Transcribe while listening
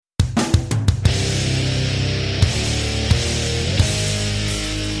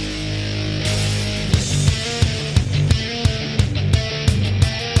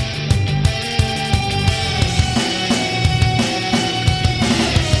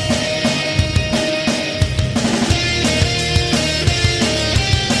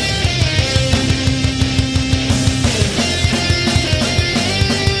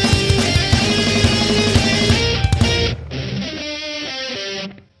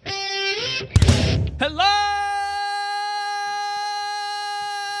Hello!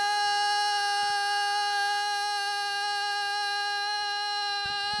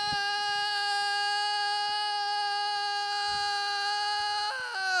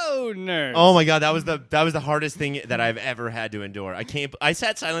 Nerds. Oh my god, that was the hardest thing that I've ever had to endure. I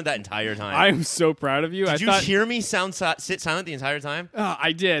sat silent that entire time. I'm so proud of you. Did you hear me sit silent the entire time?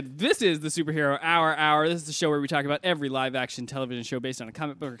 I did. This is the Superhero Hour. This is the show where we talk about every live-action television show based on a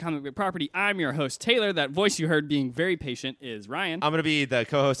comic book or comic book property. I'm your host, Taylor. That voice you heard being very patient is Ryan. I'm going to be the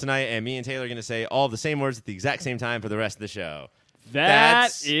co-host tonight, and me and Taylor are going to say all the same words at the exact same time for the rest of the show.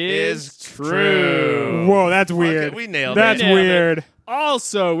 That is true. Whoa, that's weird. Okay, we nailed that's it. That's weird.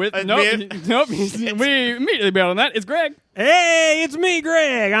 Also, with nope, we immediately bailed on that. It's Greg. Hey, it's me,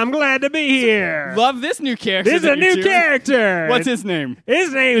 Greg. I'm glad to be here. Love this new character. This is a new character. What's his name?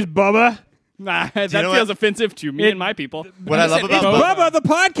 His name's Bubba. Nah, that feels offensive to me and my people. What I love about Bubba, the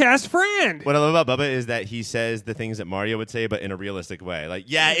podcast friend. What I love about Bubba is that he says the things that Mario would say, but in a realistic way. Like,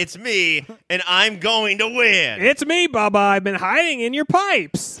 yeah, it's me, and I'm going to win. It's me, Bubba. I've been hiding in your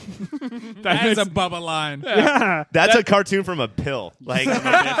pipes. That is a Bubba line. Yeah. That's a cartoon from a pill, like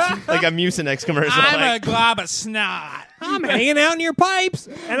a Mucinex commercial. I'm a glob of snot. I'm hanging out in your pipes,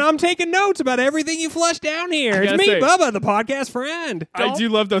 and I'm taking notes about everything you flush down here. It's me, say, Bubba, the podcast friend. I do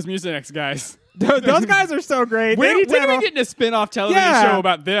love those Mucinex guys. Those guys are so great. When are we getting a spin-off television show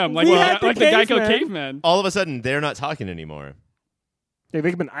about them? Like, the Geico Cavemen. All of a sudden, they're not talking anymore.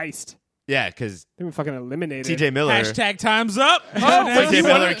 They've been iced. Yeah, because they've been fucking eliminated. TJ Miller. Hashtag time's up. TJ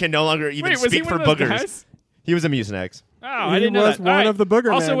Miller can no longer even speak for boogers. Guys? He was a Mucinex. Oh, I didn't know that. He was one of the booger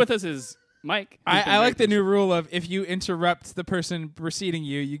men. Also with us is Mike. I like the new rule of if you interrupt the person preceding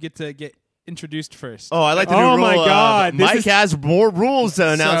you, you get to get introduced first. Oh, I like the new rule. Oh my god, Mike has more rules to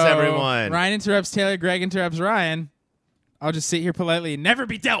announce everyone. Ryan interrupts Taylor, Greg interrupts Ryan. I'll just sit here politely and never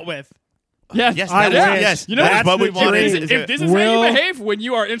be dealt with. Yes, yes. You know that's what we want. If this is how you behave when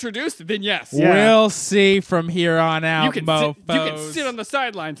you are introduced, then yes. Yeah. We'll see from here on out, you can sit on the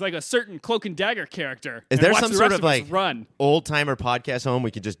sidelines like a certain Cloak and Dagger character. Is there some sort of run old-timer podcast home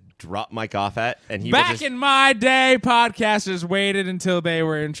we could just drop Mike off at? And he Back in my day, podcasters waited until they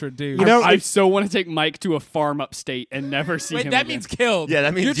were introduced. You know, I so want to take Mike to a farm upstate and never see him that again. means killed. Yeah,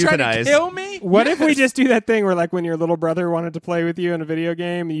 that means You're euthanized. trying to kill me? What if we just do that thing where, like, when your little brother wanted to play with you in a video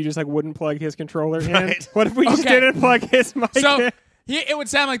game and you just, like, wouldn't plug his controller in? Right. What if we just didn't plug his mic in? It would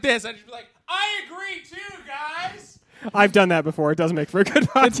sound like this. I'd just be like, I agree too, guys. I've done that before. It doesn't make for a good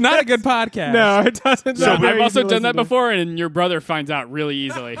podcast. It's not a good podcast. No, it doesn't. So I've also done that before, and your brother finds out really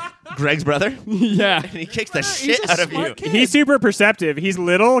easily. Greg's brother? Yeah. And he kicks the shit out of you. He's super perceptive. He's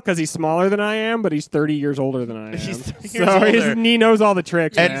little because he's smaller than I am, but he's 30 years older than I am. He's 30 years older. He knows all the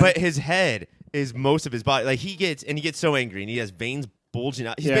tricks. But his head is most of his body. Like, he gets so angry, and he has veins bulging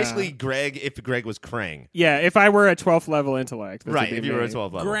out. He's basically Greg if Greg was Krang. Yeah, if I were a 12th level intellect. Right, if you were a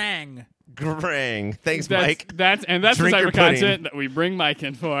 12th level. Grang. Thanks, Mike. That's the type of content that we bring Mike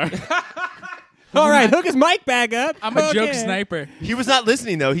in for. All right, hook his mic back up. I'm a joke sniper. He was not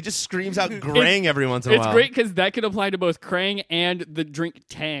listening, though. He just screams out Grang every once in a while. It's great because that could apply to both Krang and the drink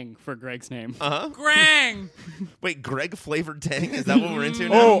Tang for Greg's name. Grang. Wait, Greg-flavored Tang? Is that what we're into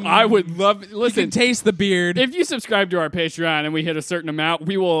now? Oh, I would love... Listen, you can taste the beard. If you subscribe to our Patreon and we hit a certain amount,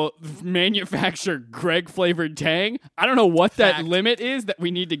 we will manufacture Greg-flavored Tang. I don't know what that limit is that we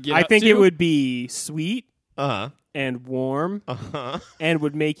need to get I up think to. it would be sweet. and warm and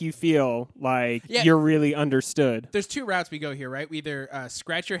would make you feel like you're really understood. There's two routes we go here, right? We either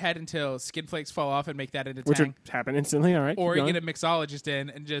scratch your head until skin flakes fall off and make that into Tang. Which would happen instantly, all right. Or you get a mixologist in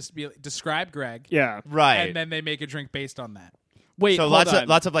and just describe Greg. Yeah. Right. And then they make a drink based on that. Wait, so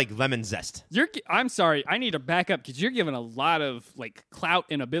lots of like lemon zest. I'm sorry, I need to back up because you're giving a lot of like clout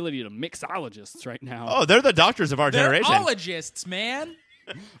and ability to mixologists right now. Oh, they're the doctors of our generation. They're ologists, man.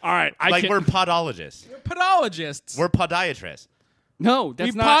 All right, we're podologists. We're podologists. We're podiatrists. No,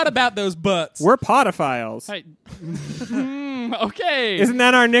 that's we not. pod about those butts. We're podophiles. Okay. Isn't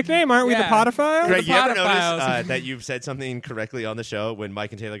that our nickname? Aren't we the podophiles? Greg, you ever notice that you've said something correctly on the show when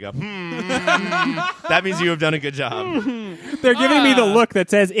Mike and Taylor go, that means you have done a good job. They're giving me the look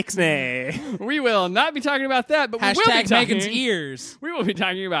that says Ixnay. We will not be talking about that, but we will be Hashtag talking. Megan's ears. We will be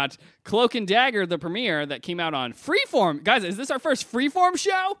talking about Cloak and Dagger, the premiere that came out on Freeform. Guys, is this our first Freeform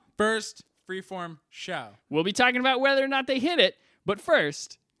show? First Freeform show. We'll be talking about whether or not they hit it, but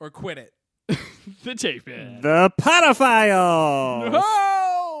first... Or quit it. The tape in. The Podophiles!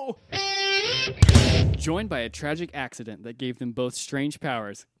 Oh! Joined by a tragic accident that gave them both strange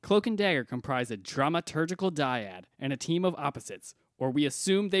powers, Cloak and Dagger comprise a dramaturgical dyad and a team of opposites, or we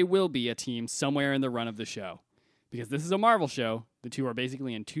assume they will be a team somewhere in the run of the show. Because this is a Marvel show, the two are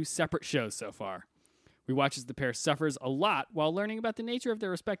basically in two separate shows so far. We watch as the pair suffers a lot while learning about the nature of their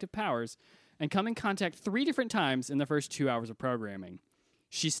respective powers and come in contact 3 different times in the first 2 hours of programming.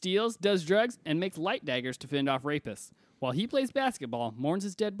 She steals, does drugs, and makes light daggers to fend off rapists, while he plays basketball, mourns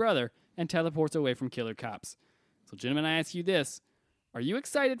his dead brother, and teleports away from killer cops. So, gentlemen, I ask you this. Are you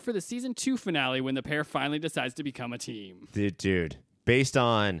excited for the Season 2 finale when the pair finally decides to become a team? Dude, based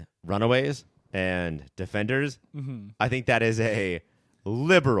on Runaways and Defenders, I think that is a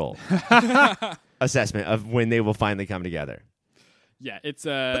liberal assessment of when they will finally come together. Yeah, it's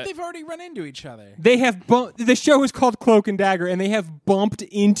But they've already run into each other. They have the show is called Cloak and Dagger, and they have bumped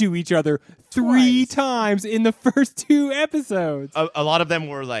into each other 3 times in the first 2 episodes. A lot of them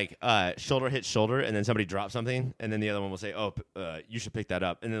were like shoulder hits shoulder, and then somebody drops something, and then the other one will say, "Oh, you should pick that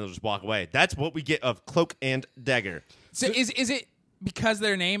up," and then they'll just walk away. That's what we get of Cloak and Dagger. So is it because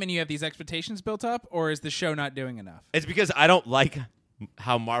their name and you have these expectations built up, or is the show not doing enough? It's because I don't like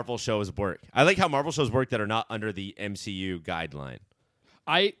how Marvel shows work. I like how Marvel shows work that are not under the MCU guideline.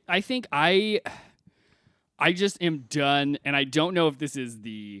 I think I just am done, and I don't know if this is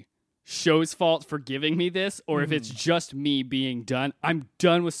the show's fault for giving me this or if it's just me being done. I'm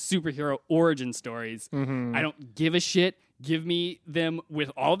done with superhero origin stories. I don't give a shit. Give me them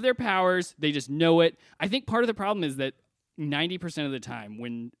with all of their powers. They just know it. I think part of the problem is that 90% of the time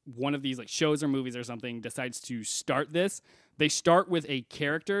when one of these like shows or movies or something decides to start this, they start with a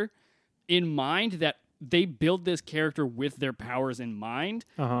character in mind that they build this character with their powers in mind,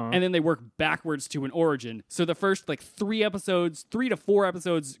 and then they work backwards to an origin. So the first 3 to 4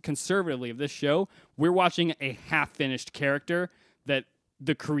 episodes conservatively of this show, we're watching a half-finished character that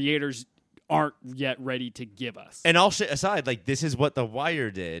the creators aren't yet ready to give us. And all shit aside, this is what The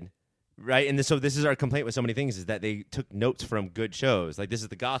Wire did, right? And so this is our complaint with so many things is that they took notes from good shows. This is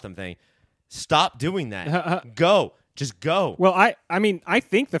the Gotham thing. Stop doing that. Go. Just go. Well, I mean, I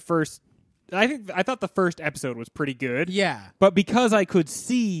thought the first episode was pretty good. Yeah. But because I could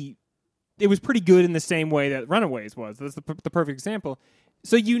see it was pretty good in the same way that Runaways was. That's the perfect example.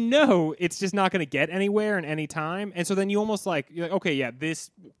 So it's just not going to get anywhere in any time. And so then you're like, okay, yeah,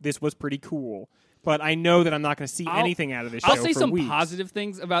 this was pretty cool. But I know that I'm not going to see anything out of this show. I'll say some weeks. positive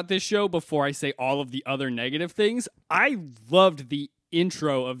things about this show before I say all of the other negative things. I loved the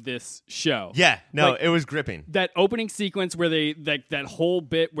intro of this show. Yeah, no, it was gripping. That opening sequence where they that whole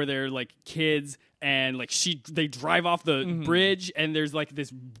bit where they're kids and they drive off the bridge and there's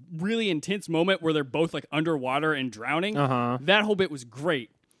this really intense moment where they're both underwater and drowning. That whole bit was great.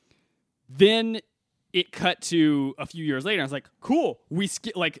 Then it cut to a few years later. I was like, cool. We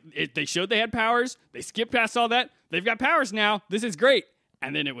they showed they had powers. They skipped past all that. They've got powers now. This is great.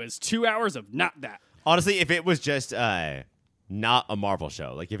 And then it was 2 hours of not that. Honestly, if it was just not a Marvel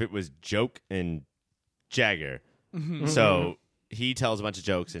show, if it was Joke and Jagger, so he tells a bunch of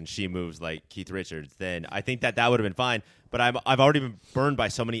jokes and she moves like Keith Richards, then I think that would have been fine. But I've already been burned by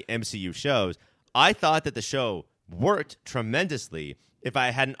so many MCU shows. I thought that the show worked tremendously if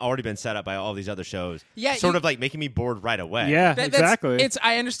I hadn't already been set up by all these other shows. Yeah, sort of making me bored right away. Yeah, exactly.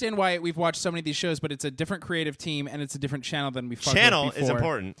 I understand why we've watched so many of these shows, but it's a different creative team and it's a different channel than we've fucked with Channel before. is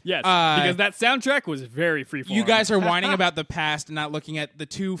important. Yes, because that soundtrack was very freeform. You guys are whining about the past and not looking at the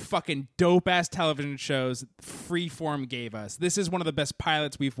 2 fucking dope-ass television shows Freeform gave us. This is one of the best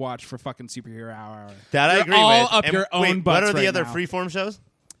pilots we've watched for fucking Superhero Hour. That I You're agree all with. up And your own wait, butts what are the right other now. Freeform shows?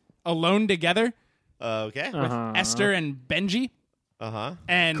 Alone Together Okay. with Esther and Benji.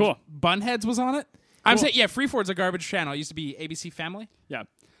 And Cool. Bunheads was on it. I'm saying, yeah, Freeform's a garbage channel. It used to be ABC Family. Yeah.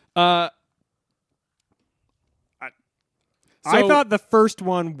 I thought the first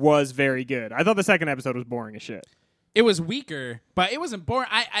one was very good. I thought the second episode was boring as shit. It was weaker, but it wasn't boring.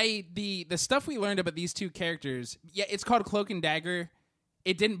 The stuff we learned about these 2 characters, yeah, it's called Cloak and Dagger.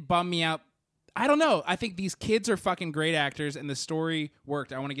 It didn't bum me out. I don't know. I think these kids are fucking great actors, and the story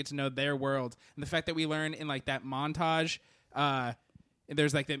worked. I want to get to know their world. And the fact that we learn in that montage,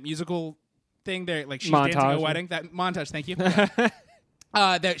 there's that musical thing there, she's dancing at a wedding. That montage, thank you.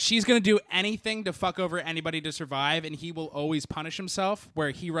 That she's going to do anything to fuck over anybody to survive, and he will always punish himself,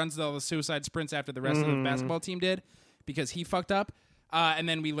 where he runs all the suicide sprints after the rest of the basketball team did because he fucked up. And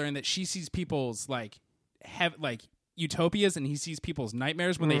then we learn that she sees people's utopias and he sees people's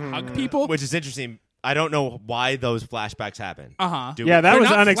nightmares when they hug people. Which is interesting. I don't know why those flashbacks happen. Yeah, that was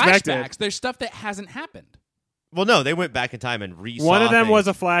not unexpected. Flashbacks. There's stuff that hasn't happened. Well, no, they went back in time and re-saw One of them things. was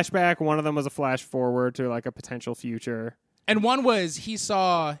a flashback. One of them was a flash forward to a potential future. And one was he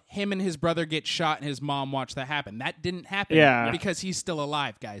saw him and his brother get shot and his mom watched that happen. That didn't happen because he's still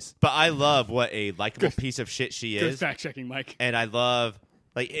alive, guys. But I love what a likable piece of shit she Good is. fact checking, Mike. And I love,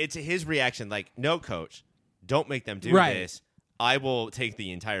 it's his reaction, no, coach, don't make them do Right. this, I will take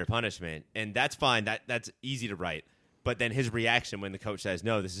the entire punishment. And that's fine. That's easy to write. But then his reaction when the coach says,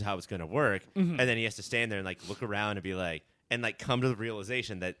 no, this is how it's going to work. And then he has to stand there and like look around and be like, and like come to the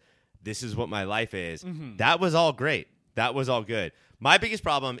realization that this is what my life is. That was all great. That was all good. My biggest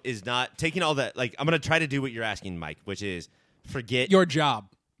problem is not taking all that. Like, I'm going to try to do what you're asking, Mike, which is forget Your job.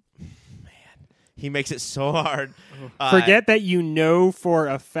 He makes it so hard. Forget that you know for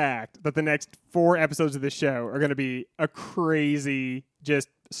a fact that the next 4 episodes of the show are going to be a crazy just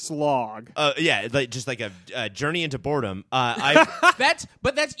slog. Yeah, like just like a journey into boredom. That's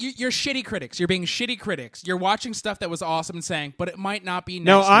you're shitty critics. You're being shitty critics. You're watching stuff that was awesome and saying, but it might not be.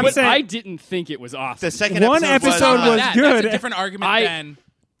 No, next I'm week. But saying- I didn't think it was awesome. The second One episode was was That's good. a different argument than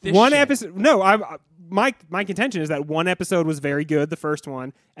this One shit. episode. No, my contention is that one episode was very good, the first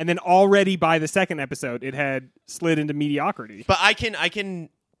one, and then already by the second episode, it had slid into mediocrity. But I can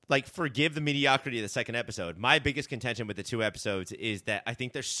like forgive the mediocrity of the second episode. My biggest contention with the 2 episodes is that I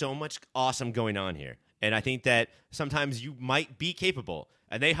think there's so much awesome going on here. And I think that sometimes you might be capable.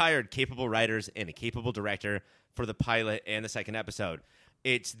 And they hired capable writers and a capable director for the pilot and the second episode.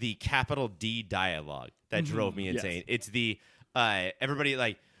 It's the capital D dialogue that drove me insane. Yes. It's the everybody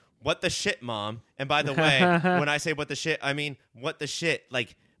like, what the shit, mom? And by the way, when I say what the shit, I mean what the shit.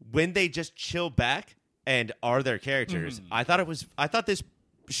 Like when they just chill back and are their characters. I thought this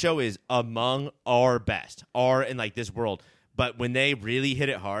show is among our best, in like this world. But when they really hit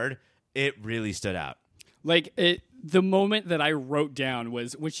it hard, it really stood out. Like the moment that I wrote down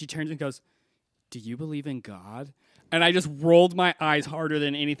was when she turns and goes, "Do you believe in God?" And I just rolled my eyes harder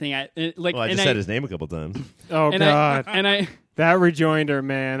than anything. I just said his name a couple times. Oh, God. That rejoinder,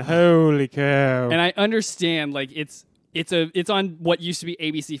 man. Holy cow. And I understand, like it's on what used to be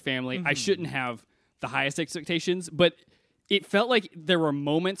ABC Family. I shouldn't have the highest expectations, but it felt like there were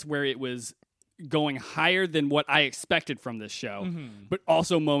moments where it was going higher than what I expected from this show, but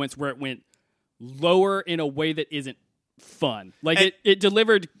also moments where it went lower in a way that isn't fun. Like it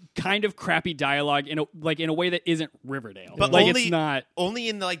delivered kind of crappy dialogue in a way that isn't Riverdale. But like only, it's not only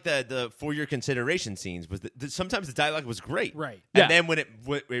in the for your consideration scenes was sometimes the dialogue was great, Right. And Yeah. then when it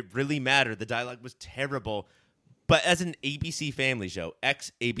really mattered, the dialogue was terrible. But as an ABC Family show,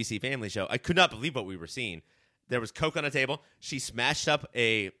 ex-ABC Family show, I could not believe what we were seeing. There was Coke on a table. She smashed up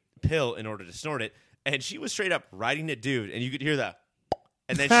a pill in order to snort it, and she was straight up riding a dude, and you could hear that.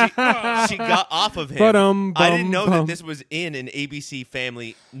 And then she got off of him. I didn't know that this was in an ABC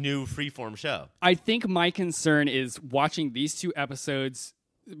Family new freeform show. I think my concern is watching these 2 episodes.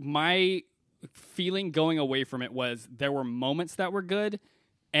 My feeling going away from it was there were moments that were good,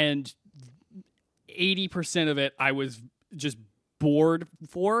 and 80% of it I was just bored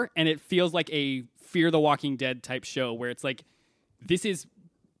for, and it feels like a Fear the Walking Dead type show where it's like this is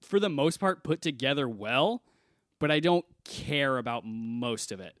for the most part put together well, but I don't care about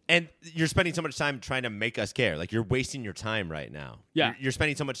most of it. And you're spending so much time trying to make us care. Like, you're wasting your time right now. Yeah. You're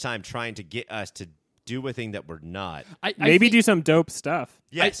spending so much time trying to get us to do a thing that we're not. Maybe think, do some dope stuff.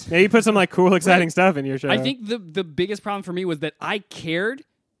 Yes. Maybe put some like cool, exciting stuff in your show. I think the biggest problem for me was that I cared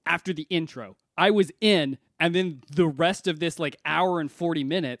after the intro. I was in, and then the rest of this like hour and 40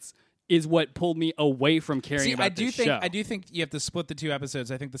 minutes is what pulled me away from caring about this show. I do think you have to split the 2 episodes.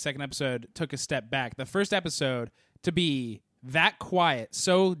 I think the second episode took a step back. The first episode to be that quiet,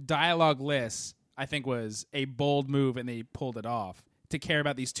 so dialogue-less, I think was a bold move, and they pulled it off to care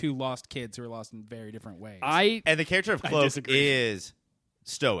about these 2 lost kids who are lost in very different ways. And the character of Cloak disagree. is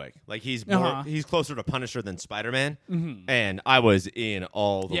stoic. Like, he's closer to Punisher than Spider-Man. And I was in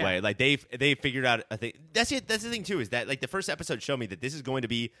all the way. Like, they figured out a thing. That's it. That's the thing too, is that like the first episode showed me that this is going to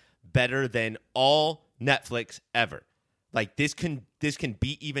be better than all Netflix ever. Like, this can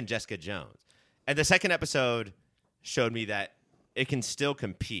beat even Jessica Jones. And the second episode showed me that it can still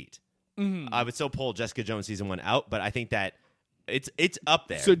compete. I would still pull Jessica Jones season 1 out, but I think that it's up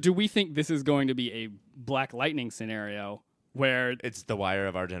there. So do we think this is going to be a Black Lightning scenario where it's The Wire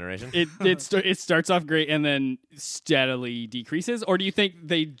of our generation? it starts off great and then steadily decreases? Or do you think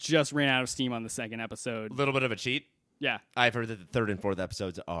they just ran out of steam on the second episode? A little bit of a cheat. Yeah. I've heard that the 3rd and 4th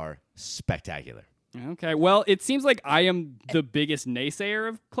episodes are spectacular. Okay. Well, it seems like I am the biggest naysayer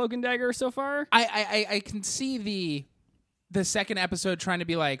of Cloak and Dagger so far. I can see the second episode trying to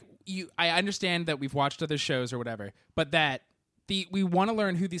be like, I understand that we've watched other shows or whatever, but that we want to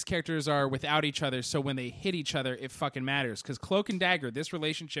learn who these characters are without each other, so when they hit each other, it fucking matters. Because Cloak and Dagger, this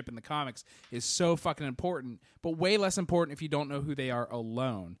relationship in the comics is so fucking important, but way less important if you don't know who they are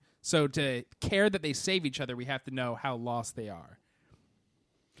alone. So to care that they save each other, we have to know how lost they are.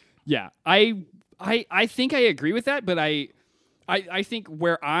 Yeah. I think I agree with that, but I think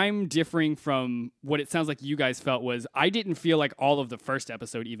where I'm differing from what it sounds like you guys felt was I didn't feel like all of the first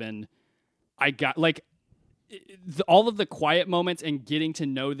episode even I got like all of the quiet moments and getting to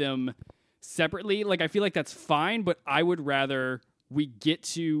know them separately. Like I feel like that's fine, but I would rather we get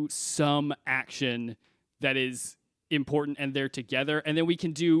to some action that is important and they're together, and then we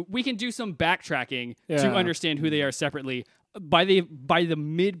can do some backtracking to understand who they are separately. By the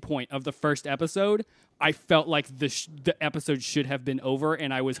midpoint of the first episode, I felt like the episode should have been over,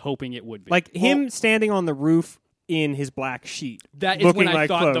 and I was hoping it would be. Like him standing on the roof in his black sheet. That is when I like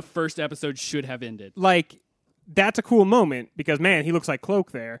thought Cloak. the first episode should have ended. Like, that's a cool moment because, man, he looks like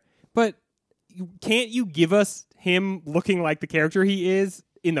Cloak there. But can't you give us him looking like the character he is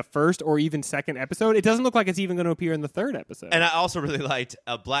in the first or even second episode? It doesn't look like it's even going to appear in the third episode. And I also really liked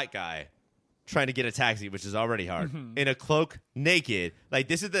a black guy trying to get a taxi, which is already hard, in a cloak, naked. Like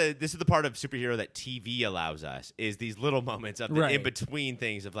this is the part of superhero that TV allows us, is these little moments of the in between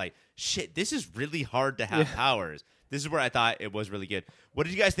things of like, shit, this is really hard to have powers. This is where I thought it was really good. What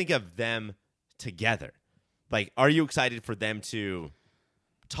did you guys think of them together? Like, are you excited for them to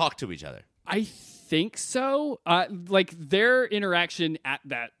talk to each other? I think so. Like their interaction at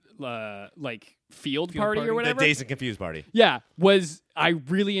that like field party or whatever. The Dazed and Confused party. Yeah, I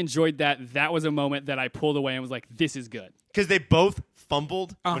really enjoyed that. That was a moment that I pulled away and was like, this is good. Because they both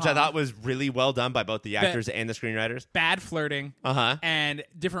fumbled, which I thought was really well done by both the actors and the screenwriters. Bad flirting. And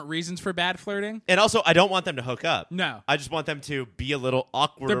different reasons for bad flirting. And also, I don't want them to hook up. No. I just want them to be a little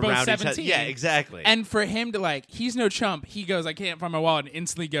awkward They're both around 17. each other. Yeah, exactly. And for him to like, he's no chump. He goes, I can't find my wallet, and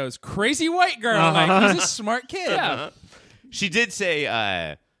instantly goes, crazy white girl. Like, he's a smart kid. Yeah. She did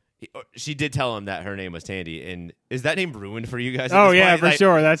say, she did tell him that her name was Tandy. And is that name ruined for you guys? Oh, yeah, point? for Like,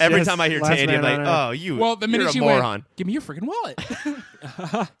 sure. That's every just time I hear Last Tandy, I'm Man like, on Earth. oh, you're Well, the minute a she moron. went, give me your freaking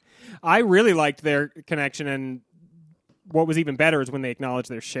wallet. I really liked their connection, and what was even better is when they acknowledged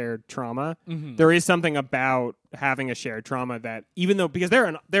their shared trauma. There is something about having a shared trauma that, even though, because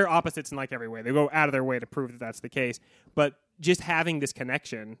they're opposites in like every way, they go out of their way to prove that that's the case, but just having this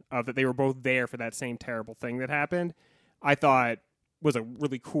connection of that they were both there for that same terrible thing that happened, I thought was a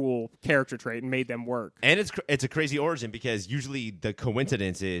really cool character trait and made them work. And it's a crazy origin because usually the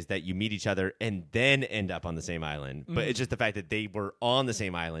coincidence is that you meet each other and then end up on the same island. But it's just the fact that they were on the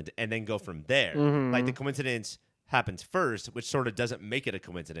same island and then go from there. Like the coincidence happens first, which sort of doesn't make it a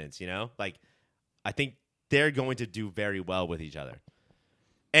coincidence, you know? Like I think they're going to do very well with each other.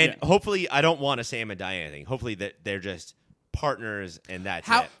 And hopefully, I don't want a Sam and Diana thing. Hopefully that they're just partners and that's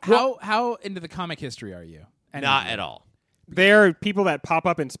it. How into the comic history are you? Not at all. They're people that pop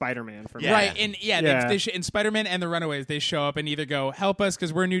up in Spider-Man for me. Yeah. Right, and they in Spider-Man and the Runaways, they show up and either go, help us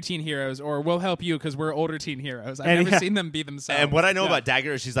because we're new teen heroes, or we'll help you because we're older teen heroes. I've never seen them be themselves. And what I know about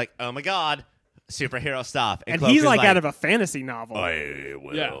Dagger is she's like, oh my God, superhero stuff. And Cloak he's is like out of a fantasy novel. I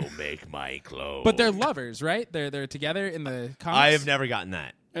will make my clothes. But they're lovers, right? They're together in the comics? I have never gotten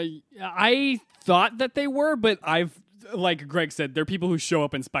that. I thought that they were, but like Greg said, they're people who show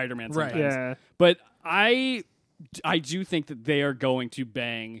up in Spider-Man sometimes. Yeah. But I do think that they are going to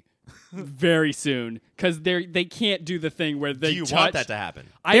bang very soon because they can't do the thing where they Do you touch. want that to happen?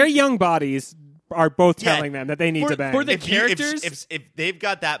 Their young bodies are both telling them that they need to bang. for the If characters, if they've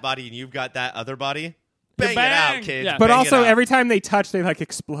got that body and you've got that other body, bang it bang. out, kids. Yeah. but Bang it also, out. every time they touch, they like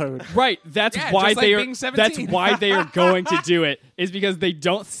explode. right? That's Yeah, why just like they are. being 17. That's why they are going to do it. Is because they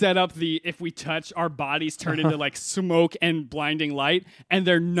don't set up the if we touch our bodies turn into like smoke and blinding light, and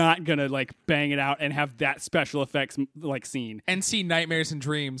they're not gonna like bang it out and have that special effects like scene. and see nightmares and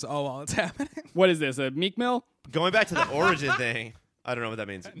dreams all while it's happening. What is this? A Meek Mill? Going back to the origin thing, I don't know what that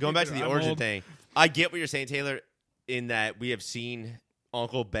means. Going back to the I'm origin old. thing, I get what you're saying, Taylor, in that we have seen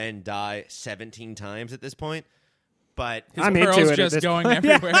Uncle Ben die 17 times at this point. But His I'm pearls into it at just this going point.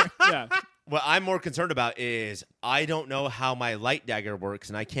 everywhere. Yeah. what I'm more concerned about is I don't know how my light dagger works,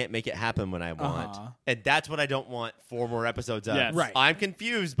 and I can't make it happen when I want. And that's what I don't want 4 more episodes of. Yes. Right. I'm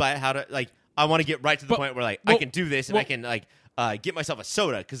confused by how to, like, I want to get right to the point where, like, I can do this and I can, like, get myself a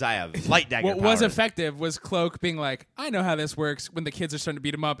soda because I have light dagger What was powers. effective was Cloak being like, I know how this works when the kids are starting to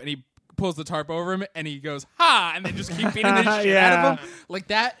beat him up, and he pulls the tarp over him and he goes, ha, and then just keep beating the shit out of him. Like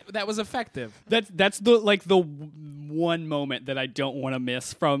that was effective. That's the one moment that I don't want to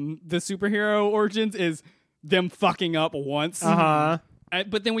miss from the superhero origins is them fucking up once.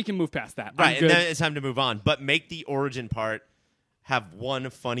 But then we can move past that. Right, and then it's time to move on. But make the origin part have one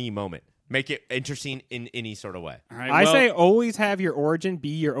funny moment. Make it interesting in any sort of way. All right, I well, say always have your origin be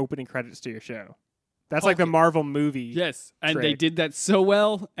your opening credits to your show. That's like the Marvel movie. yes, and they trick. did that so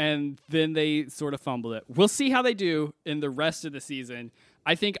well, and then they sort of fumbled it. We'll see how they do in the rest of the season.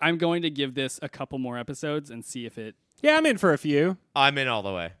 I think I'm going to give this a couple more episodes and see if it. Yeah, I'm in for a few. I'm in all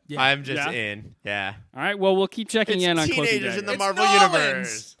the way. Yeah. I'm just Yeah. in. Yeah. All right. Well, we'll keep checking It's in on Cloak and teenagers in Dagger. the Marvel Nolans.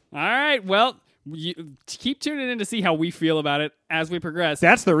 universe. All right. Well, you keep tuning in to see how we feel about it as we progress.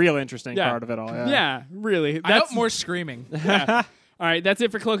 That's the real interesting Yeah. part of it all. yeah, really. I hope more screaming. Yeah. All right, that's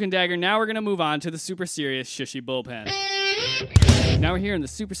it for Cloak and Dagger. Now we're going to move on to the super serious Shushy Bullpen. Now we're here in the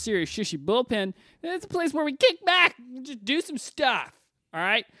super serious Shushy Bullpen. It's a place where we kick back and just do some stuff. All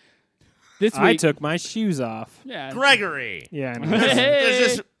right? This week. I took my shoes off. Yeah. Gregory. Yeah, I know.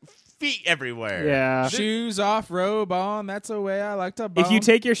 There's just feet everywhere. Yeah. Shoes off, robe on. That's the way I like to bone. If you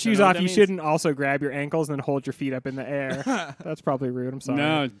take your shoes know what off, that you means? shouldn't also grab your ankles and then hold your feet up in the air. That's probably rude. I'm sorry.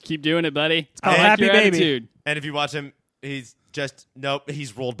 No, keep doing it, buddy. It's called like Happy your Baby. attitude. And if you watch him, he's just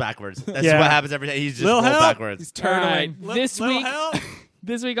he's rolled backwards. That's Yeah. what happens every day. He's just Lil rolled help. backwards. He's All turtling. right,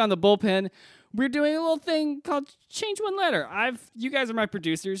 this week on the Bullpen, we're doing a little thing called Change One Letter. You guys are my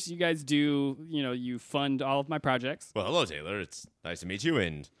producers. You guys do, you fund all of my projects. Well, hello, Taylor. It's nice to meet you,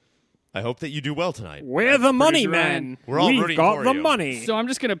 and I hope that you do well tonight. We're the money Producer men. Ryan. We're all We've rooting got for the you. money. So I'm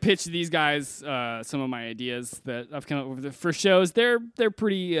just gonna pitch these guys some of my ideas that I've come up with for shows. They're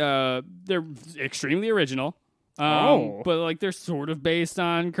pretty they're extremely original. But like they're sort of based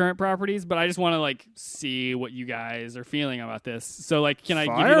on current properties. But I just want to like see what you guys are feeling about this. So like, can I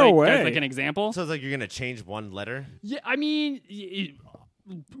give Fire you away. guys like an example? Sounds like you're gonna change one letter. Yeah, I mean,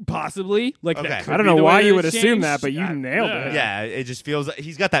 possibly. Like Okay. that could I don't be know the why way you that would it assume changed. that, but you nailed it. Yeah, it just feels like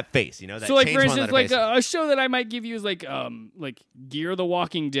he's got that face, That So like change for one instance, letter like face. a show that I might give you is like Gear the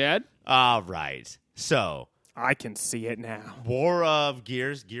Walking Dead. All right. So, I can see it now. War of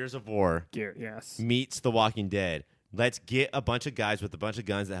Gears, Gears of War Yes. meets The Walking Dead. Let's get a bunch of guys with a bunch of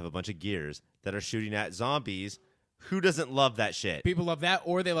guns that have a bunch of gears that are shooting at zombies. Who doesn't love that shit? People love that,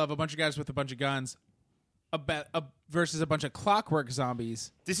 or they love a bunch of guys with a bunch of guns versus a bunch of clockwork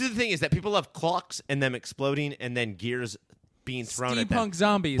zombies. This is the thing, is that people love clocks and them exploding and then gears being thrown at them. Steampunk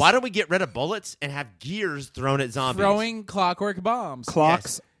zombies. Why don't we get rid of bullets and have gears thrown at zombies? Throwing clockwork bombs.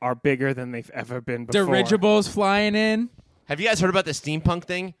 Clocks are bigger than they've ever been before. Dirigibles flying in. Have you guys heard about the steampunk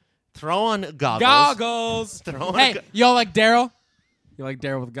thing? Throw on goggles. Goggles. Throw on Hey, y'all like Daryl? You like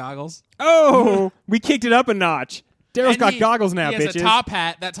Daryl with goggles? Oh, we kicked it up a notch. Daryl's And got he- goggles now, he has bitches. a top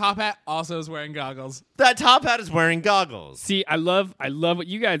hat. That top hat also is wearing goggles. That top hat is wearing goggles. See, I love what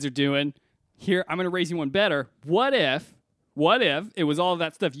you guys are doing. Here, I'm going to raise you one better. What if it was all of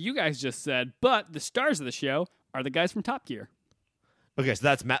that stuff you guys just said, but the stars of the show are the guys from Top Gear? Okay, so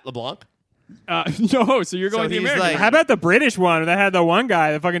that's Matt LeBlanc. No, so you're going the he's American. like- How about the British one that had the one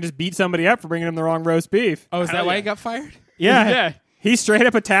guy that fucking just beat somebody up for bringing him the wrong roast beef? Oh, is Hell that why yeah. he got fired? Yeah. Yeah. He straight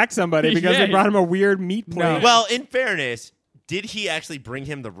up attacked somebody because Yeah. they brought him a weird meat plate. Well, in fairness, did he actually bring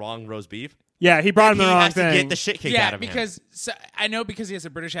him the wrong roast beef? Yeah, he brought him He the wrong has to thing. get the shit kicked out of him. because I know because he has a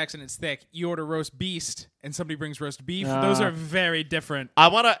British accent, it's thick. You order roast beast, and somebody brings roast beef. Those are very different. I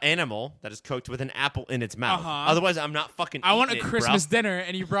want an animal that is cooked with an apple in its mouth. Uh-huh. Otherwise, I'm not fucking I want a eating it, Christmas bro. dinner,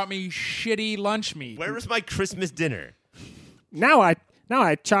 and you brought me shitty lunch meat. Where is my Christmas dinner? Now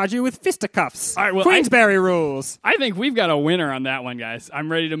I charge you with fisticuffs. All right, well, Queensberry rules. I think we've got a winner on that one, guys.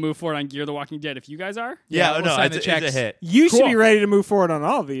 I'm ready to move forward on Gear the Walking Dead. If you guys are, Yeah, we'll no, sign it's, the it's checks. a hit. You should Cool. be ready to move forward on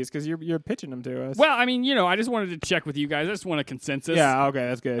all of these because you're pitching them to us. well, I mean, I just wanted to check with you guys. I just want a consensus. yeah, okay,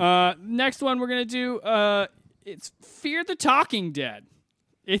 that's good. Next one we're gonna do. It's Fear the Talking Dead.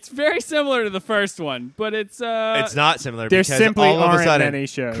 It's very similar to the first one, but it's It's not similar there because simply all of a aren't sudden, many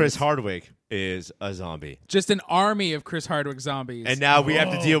shows. Chris Hardwick is a zombie. Just an army of Chris Hardwick zombies. And now we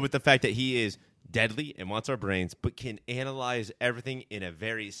have to deal with the fact that he is deadly and wants our brains, but can analyze everything in a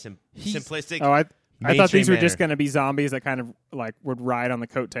very simplistic. Oh, I thought mainstream these were just manner. going to be zombies that kind of like would ride on the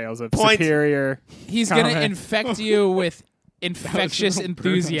coattails of Point. superior. He's going to comment. infect you with infectious a little burn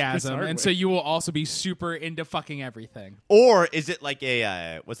on Chris enthusiasm, Hardwick. and so you will also be super into fucking everything. Or is it like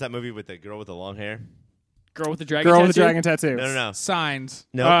a what's that movie with the girl with the long hair? Girl with the Dragon Girl with the Tattoo? dragon tattoo. No. Signs.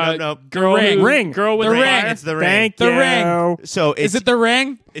 No. Girl Ring. who- Ring. Girl with The the Ring. fire. It's the ring. Thank The you. ring. So Is it the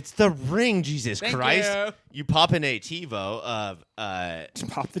ring? It's the ring, Jesus Thank Christ. you. Pop in a TiVo of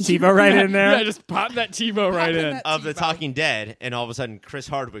Pop the TiVo right in there. Yeah, just pop that TiVo right in in. that- of the TiVo. Talking Dead, and all of a sudden Chris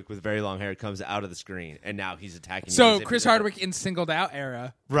Hardwick with very long hair comes out of the screen, and now he's attacking you. So as if Chris he's a- Hardwick in Singled Out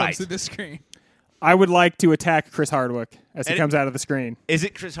era Right. comes to the screen. I would like to attack Chris Hardwick as he And comes out of the screen. Is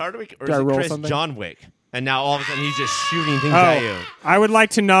it Chris Hardwick or Do I is it roll Chris something? John Wick? And now all of a sudden he's just shooting things at you. Oh, I would like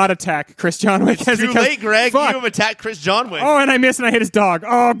to not attack Chris John Wick as Too he comes. late, Greg. Fuck. You have attacked Chris John Wick. Oh, and I missed and I hit his dog.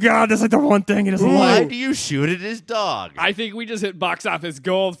 Oh god, that's like the one thing he doesn't Why like. do you shoot at his dog? I think we just hit box office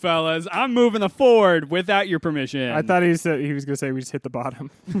gold, fellas. I'm moving the forward without your permission. I thought he was going to say we just hit the bottom.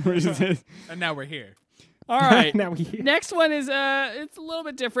 And now we're here. All right. Now we- Next one is it's a little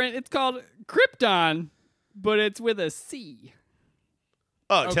bit different. It's called Krypton, but it's with a C.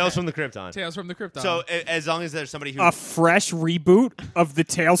 Oh, Okay. Tales from the Krypton. Tales from the Krypton. So as long as there's somebody who A fresh reboot of the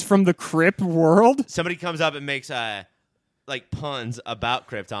Tales from the Crypt world? somebody comes up and makes like puns about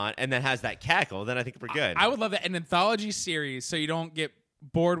Krypton and then has that cackle, then I think we're good. I would love that, an anthology series, so you don't get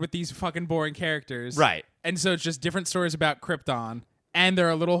bored with these fucking boring characters. Right. And so it's just different stories about Krypton, and they're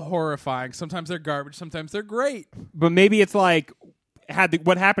a little horrifying. Sometimes they're garbage. Sometimes they're great. But maybe it's like,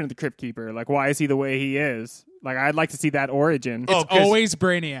 what happened to the Crypt Keeper? Like, why is he the way he is? Like, I'd like to see that origin. Oh, It's 'cause always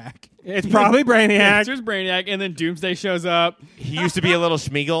Brainiac. It's probably Brainiac. It's just Brainiac, and then Doomsday shows up. he used to be a little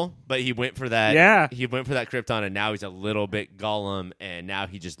Schmeagle, but he went for that. Yeah. He went for that Krypton, and now he's a little bit Gollum, and now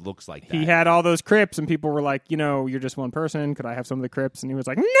he just looks like that. He had all those crypts, and people were like, you're just one person. Could I have some of the crypts? And he was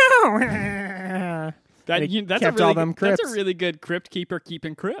like, no. And he That's kept a really all them good, that's crypts. a really good crypt keeper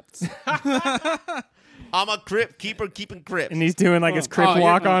keeping crypts. I'm a crypt keeper keeping crypts. And he's doing like his crypt you're-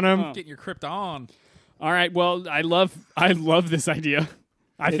 walk on him. Getting your Krypton on. All right. Well, I love this idea.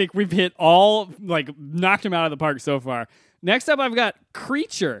 I think we've hit knocked him out of the park so far. Next up, I've got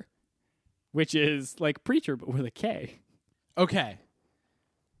Creature, which is like Preacher, but with a K. Okay.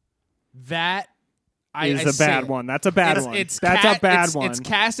 That Is I a see bad it. one. That's a bad one. That's a bad one. It's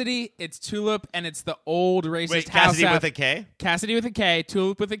Cassidy, it's Tulip, and it's the old racist Wait, house Cassidy elf. with a K? Cassidy with a K,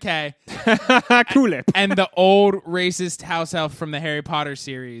 Tulip with a K, Coolip. and the old racist house elf from the Harry Potter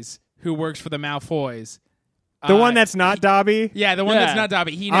series who works for the Malfoys. The one that's not Dobby. Yeah, the one Yeah. that's not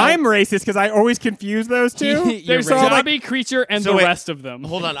Dobby. He I'm racist because I always confuse those two. You're There's right. Dobby, Creature, and So the wait, rest of them.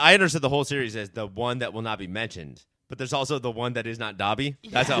 Hold on, I understood the whole series as the one that will not be mentioned, but there's also the one that is not Dobby.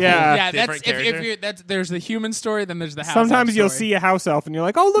 That's a Yeah. whole yeah, different that's if character. you're that's there's the human story, then there's the house. Sometimes elf you'll story. see a house elf and you're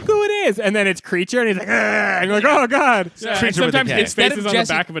like, oh, look who it is. And then it's Creature and he's like, "Ugh," and you're like, oh, God. Yeah, Creature and sometimes with a K. his face Instead is of on the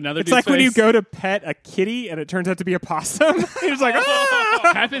Jesse- back of another It's dude's like when you face. go to pet a kitty and it turns out to be a possum. You're just like,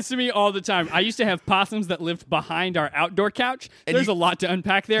 ah! Happens to me all the time. I used to have possums that lived behind our outdoor couch. And There's you- a lot to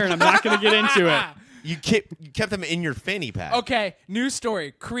unpack there, and I'm not going to get into it. You kept them in your fanny pack. Okay, new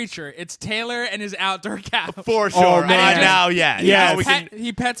story. Creature. It's Taylor and his outdoor couch. For sure. man. Now, yeah. Yes. Now we can,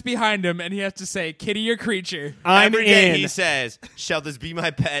 He pets behind him, and he has to say, "Kitty or creature." I'm every day in. he says, shall this be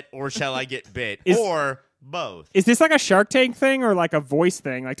my pet or shall I get bit? Is- or both. Is this like a Shark Tank thing or like a voice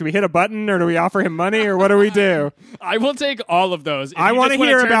thing? Like, do we hit a button or do we offer him money or what do we do? I will take all of those. If I you want to just wanna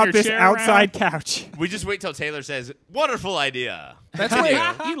hear turn about your this chair outside around- couch. We just wait till Taylor says, wonderful idea. That's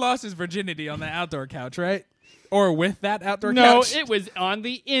why he lost his virginity on the outdoor couch, right? Or with that outdoor No, couch. it was on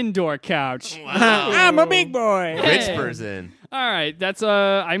the indoor couch. I'm a big boy. Rich Hey. person. All right, that's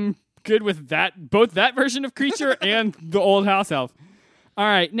I'm good with that. Both that version of Creature and the old house elf. All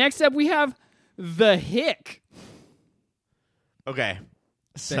right, next up we have the Hick. Okay.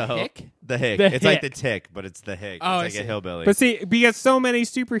 So hick? The hick. The It's like the hick. tick, but it's the hick. Oh, I it's like see. a hillbilly. But see, because so many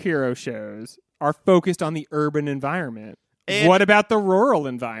superhero shows are focused on the urban environment. And- What about the rural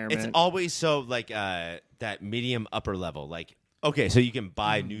environment? It's always so like that medium upper level. Like, okay, so you can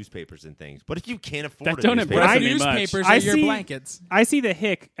buy newspapers and things, but if you can't afford That a don't newspaper, impress me much. Newspapers I are your see- blankets. I see the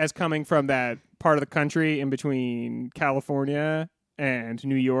hick as coming from that part of the country in between California and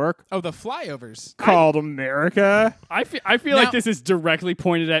New York Oh, the flyovers. called America. I feel Now- like this is directly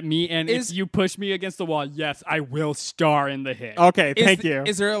pointed at me, and Is- if you push me against the wall, yes, I will star in the Hick. Okay, Is thank th- you.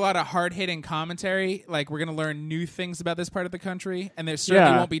 Is there a lot of hard-hitting commentary? Like, we're going to learn new things about this part of the country, and there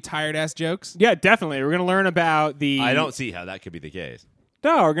certainly Yeah. won't be tired-ass jokes? Yeah, definitely. We're going to learn about the. I don't see how that could be the case.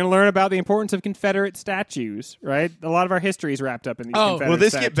 No, we're going to learn about the importance of Confederate statues. Right, a lot of our history is wrapped up in these. Oh. Confederate Will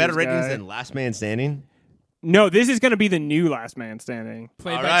this statues, get better ratings guy. than Last Man Standing? No, this is going to be the new Last Man Standing.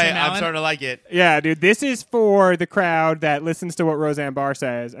 Played All by right, Tim I'm Allen? starting to like it. Yeah, dude, this is for the crowd that listens to what Roseanne Barr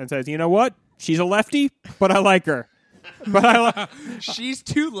says and says, you know what? She's a lefty, but I like her. But She's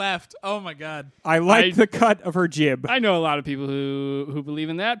too left. Oh, my God. I like the cut of her jib. I know a lot of people who believe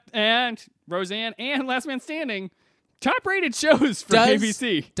in that, and Roseanne and Last Man Standing, top-rated shows for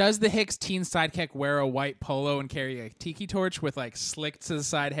ABC. Does the Hicks teen sidekick wear a white polo and carry a tiki torch with, like, slicked to the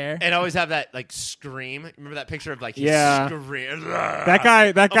side hair? And always have that like scream. Remember that picture of like he Yeah. scream?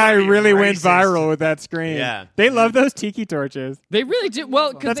 That guy be really went racist. viral with that scream. Yeah. They love those tiki torches. They really do.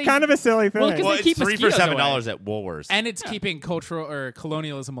 Well, because That's kind of a silly thing. Well, 'cause Well, they it's keep 3 for mosquitoes $7 at Woolworths. And it's keeping cultural or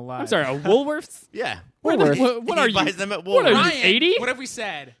colonialism alive. I'm sorry, a Woolworths? yeah, Woolworths. What he are you? buys them at What are you, Woolworths. Ryan, 80? what have we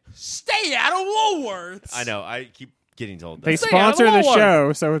said? Stay out of Woolworths. I know. I keep getting told They that. Say, I'm sponsor the Walmart.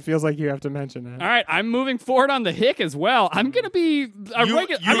 show, so it feels like you have to mention it. All right, I'm moving forward on the Hick as well. I'm going to be I'm a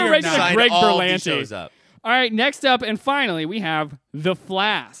regular signed Greg all these Berlanti. shows up. All right, next up, and finally, we have The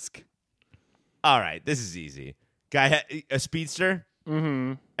Flask. All right, this is easy. Guy, a speedster,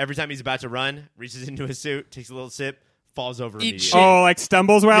 Mm-hmm. Every time he's about to run, reaches into his suit, takes a little sip, falls over Eat immediately. shit. Oh, like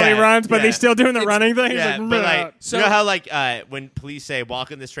stumbles while he Yeah, runs, but yeah. he's still doing the running thing. Yeah, He's but like, like, So- you know how like when police say walk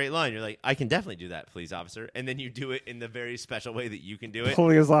in the straight line, you're like, I can definitely do that, police officer, and then you do it in the very special way that you can do it.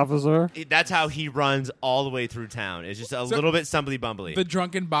 police officer. That's how he runs all the way through town. It's just a little bit stumbly bumbly. The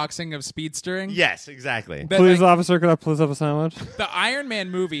drunken boxing of speedstering. Yes, exactly. That, Police like, officer, could I please have a sandwich? the Iron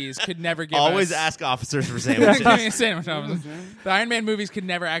Man movies could never give Always us... ask officers for Give me a sandwiches. sandwich, officer. The Iron Man movies could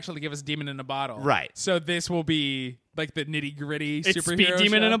never actually give us Demon in a Bottle. Right. So this will be like the nitty gritty It's superhero Speed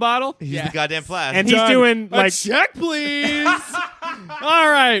Demon show. in a bottle. He's Yeah. the goddamn Flash. And he's Done. doing A like check, please. All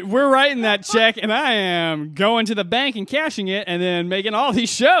right, we're writing that check, and I am going to the bank and cashing it, and then making all these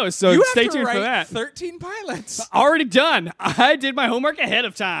shows. So You stay have to tuned write for that. 13 pilots. Already done. I did my homework ahead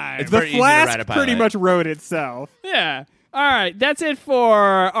of time. It's the very easy to write a Flask pilot. pretty much wrote itself. Yeah. All right, that's it for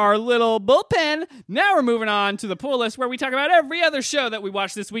our little bullpen. Now we're moving on to the pull list where we talk about every other show that we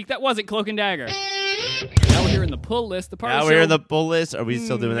watched this week that wasn't Cloak and Dagger. Now we're here in the pull list. The part Now of the we're show. in the bull list. Are we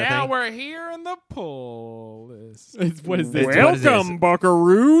still doing that Now thing? we're here in the pull list. What is this? What is this? Welcome,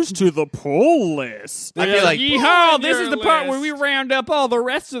 buckaroos, to the pull list. I feel like Yeehaw! on This your is the part where list. we round up all the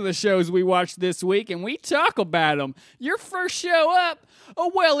rest of the shows we watched this week and we talk about them. Your first show up,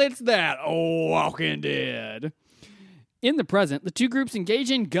 oh well, it's that Walking Dead. In the present, the two groups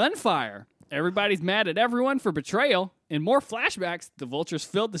engage in gunfire. Everybody's mad at everyone for betrayal. In more flashbacks, the vultures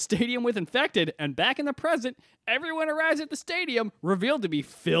filled the stadium with infected, and back in the present, everyone arrives at the stadium, revealed to be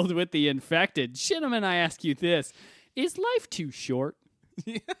filled with the infected. Shinneman, I ask you this. Is life too short?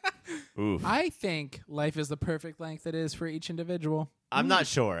 Oof. I think life is the perfect length it is for each individual. I'm not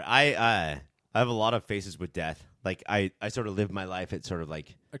sure. I have a lot of faces with death. Like I sort of live my life at sort of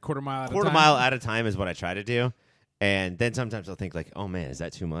like A quarter mile at a quarter time. mile at a time is what I try to do. And then sometimes I'll think like, oh man, is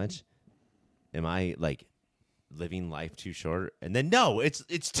that too much? Am I like living life too short? And then no, it's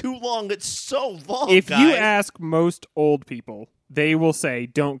too long. It's so long. If guys. you ask most old people, they will say,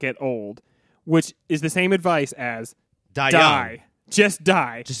 don't get old, which is the same advice as die, die. young, Just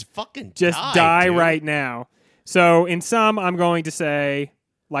die. just fucking Just die dude. right now. So in sum, I'm going to say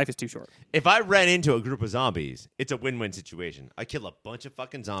life is too short. If I ran into a group of zombies, it's a win-win situation. I kill a bunch of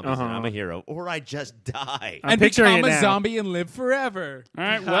fucking zombies and I'm a hero, or I just die. I'm And picturing become it a now. zombie and live forever. All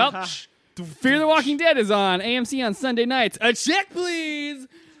right, well, Fear the Walking Dead is on AMC on Sunday nights. A check, please.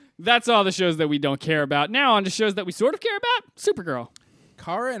 That's all the shows that we don't care about. Now on to shows that we sort of care about. Supergirl.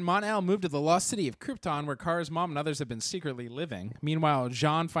 Kara and Mon-El move to the lost city of Krypton, where Kara's mom and others have been secretly living. Meanwhile,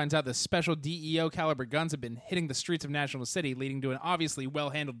 Jean finds out the special DEO caliber guns have been hitting the streets of National City, leading to an obviously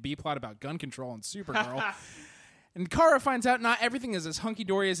well-handled B-plot about gun control and Supergirl. And Kara finds out not everything is as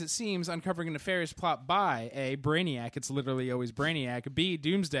hunky-dory as it seems, uncovering a nefarious plot by A, Brainiac, it's literally always Brainiac, B,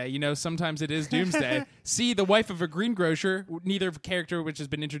 Doomsday, you know, sometimes it is Doomsday, C, the wife of a greengrocer, neither character which has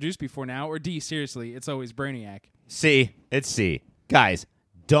been introduced before now, or D, seriously, it's always Brainiac. C. It's C. Guys,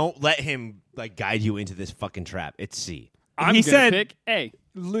 don't let him like guide you into this fucking trap. It's C. I'm He gonna said- pick A.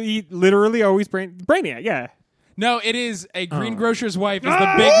 Literally always Brainiac, yeah. No, it is a greengrocer's wife is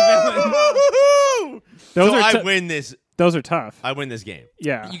the big villain. Those so are I tou- win this. Those are tough. I win this game.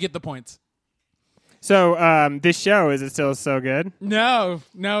 Yeah. You get the points. So this show, is it still so good? No,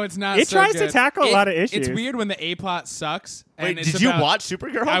 it's not. It so tries to good. tackle a lot of issues. It's weird when the A plot sucks. Wait, and it's did you about- watch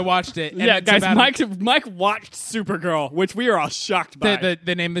Supergirl? I watched it. and Yeah, it's guys, about Mike watched Supergirl, which we are all shocked by.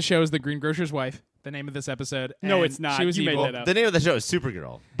 the name of the show is The Greengrocer's Wife. The name of this episode. No, and it's not. She was You made evil. that up. The name of the show is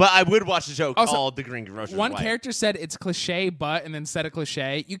Supergirl, but I would watch the show Also, called The Green Grocer's One Wife. character said it's cliche, but and then said a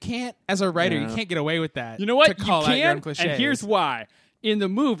cliche. You can't, as a writer, you Yeah. can't get away with that. You know what? To call you out your own can, cliches. and here's why. In the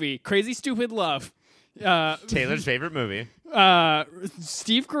movie Crazy Stupid Love, Taylor's favorite movie.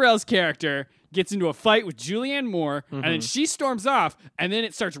 Steve Carell's character gets into a fight with Julianne Moore, and then she storms off, and then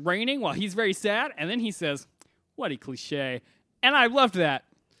it starts raining while he's very sad, and then he says, "What a cliche," and I loved that.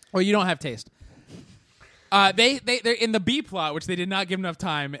 Well, you don't have taste. They're in the B plot, which they did not give enough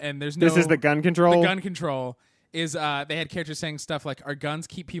time, and there's no. This is the gun control. The gun control is they had characters saying stuff like, "Our guns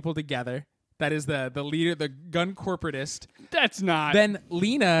keep people together." That is the leader, the gun corporatist. That's not. Then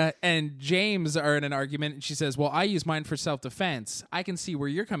Lena and James are in an argument, and she says, "Well, I use mine for self-defense. I can see where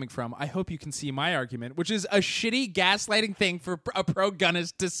you're coming from. I hope you can see my argument," which is a shitty gaslighting thing for a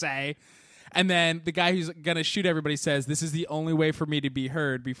pro-gunnist to say. And then the guy who's gonna shoot everybody says, "This is the only way for me to be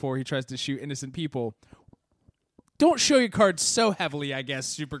heard," before he tries to shoot innocent people. Don't show your cards so heavily, I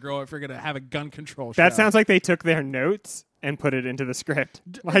guess, Supergirl, if you're going to have a gun control show. That sounds like they took their notes and put it into the script.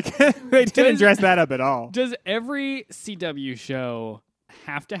 Like they didn't dress that up at all. Does every CW show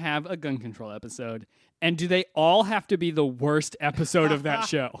have to have a gun control episode? And do they all have to be the worst episode of that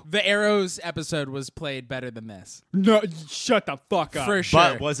show? The Arrows episode was played better than this. No, shut the fuck up. For sure.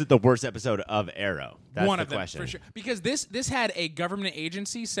 But was it the worst episode of Arrow? That's One the of them, question. for sure. Because this had a government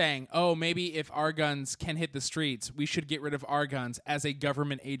agency saying, oh, maybe if our guns can hit the streets, we should get rid of our guns as a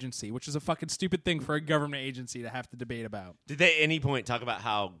government agency, which is a fucking stupid thing for a government agency to have to debate about. Did they at any point talk about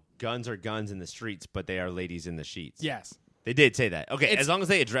how guns are guns in the streets, but they are ladies in the sheets? Yes. They did say that. Okay, as long as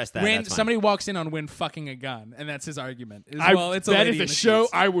they address that, When that's fine. somebody walks in on Win fucking a gun, and that's his argument. It's That a is lady a in the show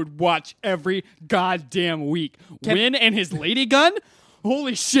sheets. I would watch every goddamn week. Win and his lady gun?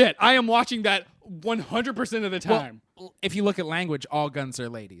 Holy shit. I am watching that 100% of the time. Well, if you look at language, all guns are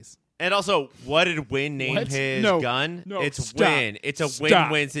ladies. And also, what did Win name What? his No, gun? no, It's stop. Win. It's a Stop.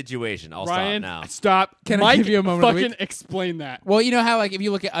 win-win situation. I'll Ryan, stop now. stop. Can I Mike, give you a moment of the fucking week? explain that. Well, you know how like if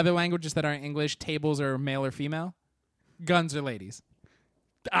you look at other languages that aren't English, tables are male or female? Guns are ladies.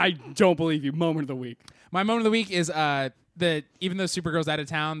 I don't believe you. Moment of the week. My moment of the week is that even though Supergirl's out of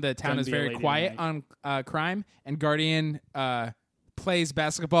town, the town Gonna is be a very lady quiet tonight. on crime, and Guardian plays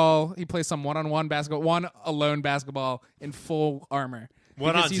basketball. He plays some one-on-one basketball, one alone basketball in full armor.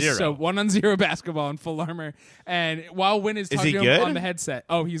 One Because on he's zero. So 1-on-0 basketball in full armor. And while Win is talking he to him good? on the headset,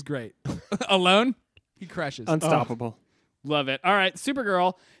 oh, he's great. Alone, he crushes. Unstoppable. Love it. All right.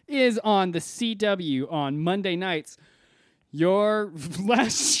 Supergirl is on the CW on Monday nights. Your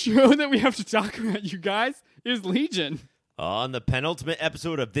last show that we have to talk about, you guys, is Legion. On the penultimate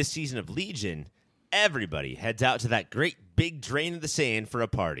episode of this season of Legion, everybody heads out to that great big drain of the sand for a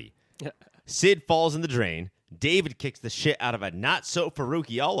party. Sid falls in the drain, David kicks the shit out of a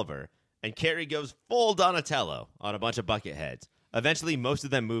not-so-Faruqi Oliver, and Carrie goes full Donatello on a bunch of bucket heads. Eventually, most of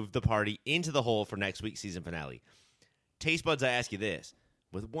them move the party into the hole for next week's season finale. Taste buds, I ask you this.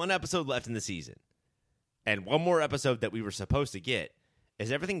 With one episode left in the season, and one more episode that we were supposed to get,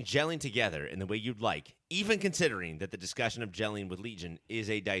 is everything gelling together in the way you'd like, even considering that the discussion of gelling with Legion is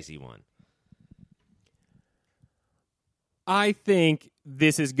a dicey one? I think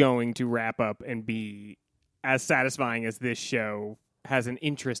this is going to wrap up and be as satisfying as this show has an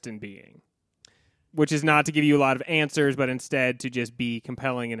interest in being, which is not to give you a lot of answers, but instead to just be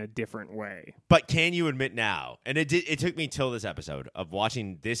compelling in a different way. But can you admit now, and it took me till this episode of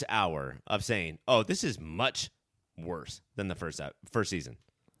watching this hour of saying, oh, this is much worse than the first season.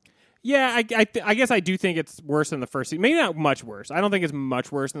 Yeah, I guess I do think it's worse than the first season. Maybe not much worse. I don't think it's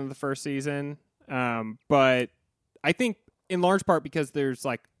much worse than the first season. But I think in large part because there's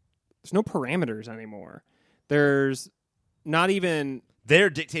no parameters anymore. There's not even... They're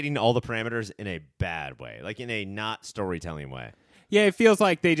dictating all the parameters in a bad way, like in a not storytelling way. Yeah, it feels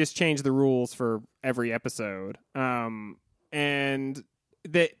like they just change the rules for every episode. And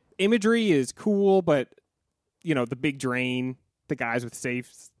the imagery is cool, but, the big drain, the guys with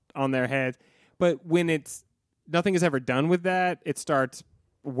safes on their heads. But when nothing is ever done with that, it starts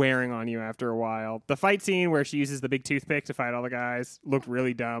wearing on you after a while. The fight scene where she uses the big toothpick to fight all the guys looked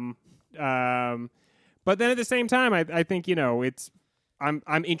really dumb. But then at the same time, I think,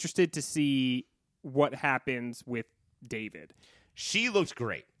 I'm interested to see what happens with David. She looked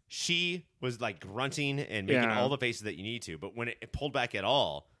great. She was grunting and making all the faces that you need to, but when it pulled back at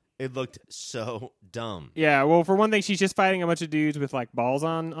all, it looked so dumb. Yeah, well, for one thing, she's just fighting a bunch of dudes with balls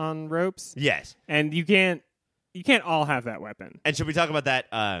on ropes. Yes. And you can't all have that weapon. And should we talk about that?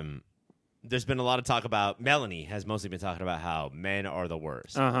 There's been a lot of talk about, Melanie has mostly been talking about how men are the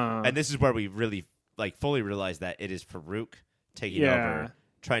worst. Uh-huh. And this is where we really fully realize that it is Farouk taking over,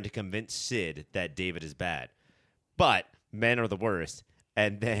 trying to convince Sid that David is bad. But men are the worst.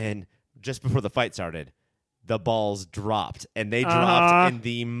 And then just before the fight started, the balls dropped. And they dropped in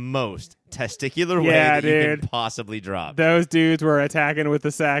the most testicular way that you can possibly drop. Those dudes were attacking with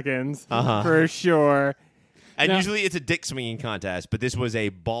the seconds, for sure. And usually it's a dick swinging contest, but this was a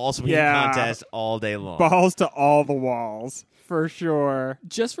ball swinging contest all day long. Balls to all the walls, for sure.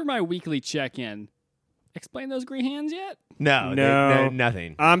 Just for my weekly check-in, explain those green hands yet? No.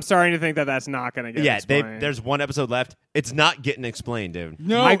 Nothing. I'm starting to think that that's not going to get explained. There's one episode left. It's not getting explained, dude.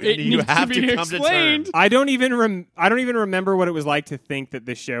 No, it you needs have to be come explained. to terms. I don't even remember what it was like to think that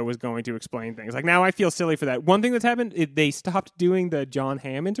this show was going to explain things. Now I feel silly for that. One thing that's happened, they stopped doing the John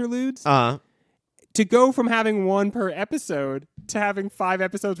Hamm interludes. To go from having one per episode to having 5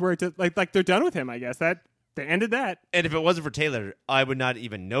 episodes where it's they're done with him, I guess. That they ended that. And if it wasn't for Taylor, I would not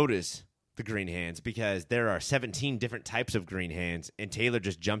even notice the green hands because there are 17 different types of green hands, and Taylor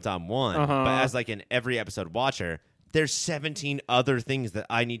just jumped on one. But as an every episode watcher, there's 17 other things that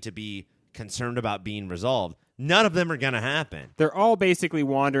I need to be concerned about being resolved. None of them are going to happen. They're all basically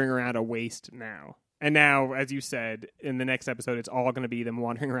wandering around a waste now. And now, as you said, in the next episode, it's all going to be them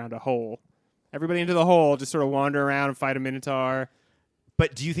wandering around a hole. Everybody into the hole, just sort of wander around and fight a Minotaur.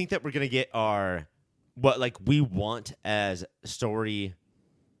 But do you think that we're going to get our what like we want as story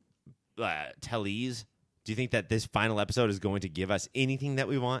tellies? Do you think that this final episode is going to give us anything that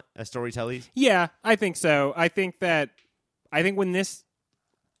we want as storytellies? Yeah, I think so. I think when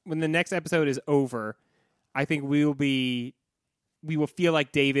the next episode is over, I think we will feel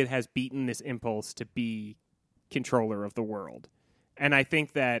like David has beaten this impulse to be controller of the world. And I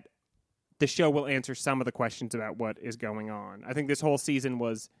think that the show will answer some of the questions about what is going on. I think this whole season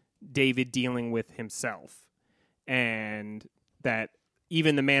was David dealing with himself, and that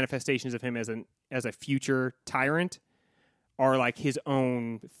even the manifestations of him as a future tyrant are like his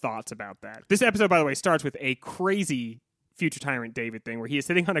own thoughts about that. This episode, by the way, starts with a crazy future tyrant David thing where he is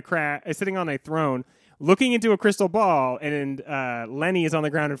sitting on a throne, looking into a crystal ball, and Lenny is on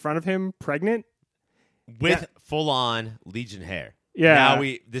the ground in front of him, pregnant with full-on Legion hair. Yeah. Now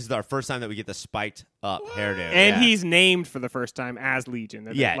this is our first time that we get the spiked up hairdo. And he's named for the first time as Legion.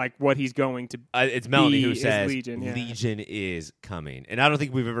 Yeah. Like what he's going to it's Melanie who is says Legion, yeah. Legion is coming. And I don't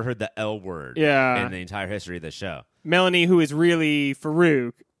think we've ever heard the L word Yeah. in the entire history of the show. Melanie, who is really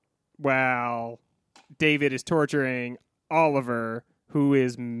Farouk, while David is torturing Oliver, who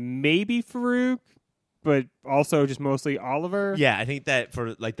is maybe Farouk, but also just mostly Oliver. Yeah, I think that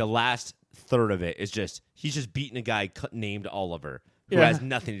for like the last third of it is just he's just beating a guy named Oliver who has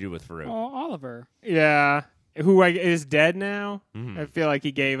nothing to do with Farouk. Oh, Oliver. Yeah. Who is dead now. Mhm. I feel like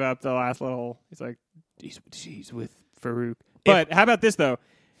he gave up the last little. He's like, he's with Farouk. But how about this though?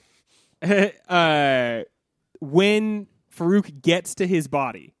 When Farouk gets to his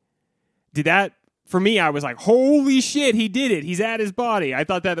body, for me, I was like, holy shit, he did it. He's at his body. I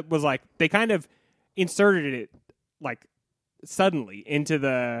thought that was like, they kind of inserted it like suddenly into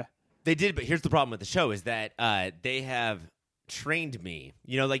the... They did, but here's the problem with the show is that they have trained me.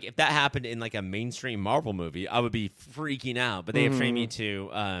 You know, like if that happened in like a mainstream Marvel movie, I would be freaking out. But they have trained me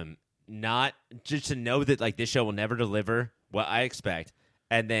to not just to know that like this show will never deliver what I expect,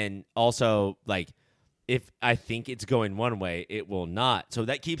 and then also like if I think it's going one way, it will not. So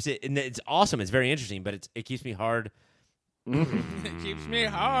that keeps it, and it's awesome. It's very interesting, but it keeps me hard. It keeps me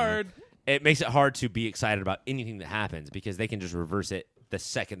hard. It makes it hard to be excited about anything that happens because they can just reverse it the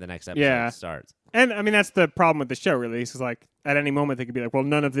second the next episode starts. And I mean, that's the problem with the show, really. It's like at any moment they could be like, well,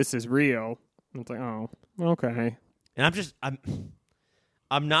 none of this is real. And it's like, oh, okay. And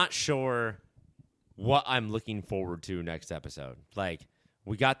I'm not sure what I'm looking forward to next episode. Like,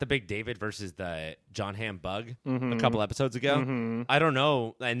 we got the big David versus the John Hamm bug a couple episodes ago. I don't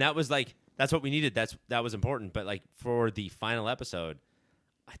know. And that was like, that's what we needed. That was important. But like for the final episode,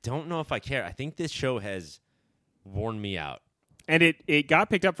 I don't know if I care. I think this show has worn me out. And it got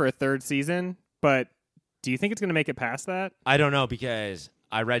picked up for a third season, but do you think it's going to make it past that? I don't know, because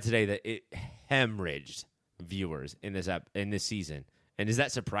I read today that it hemorrhaged viewers in this season. And is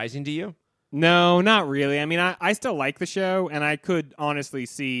that surprising to you? No, not really. I mean, I still like the show, and I could honestly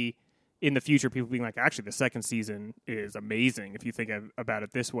see in the future people being like, actually, the second season is amazing if you think about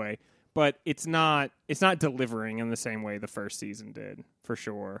it this way. But it's not delivering in the same way the first season did, for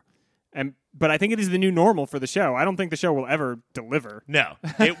sure. But I think it is the new normal for the show. I don't think the show will ever deliver. No,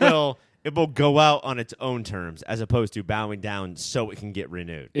 it will. It will go out on its own terms as opposed to bowing down so it can get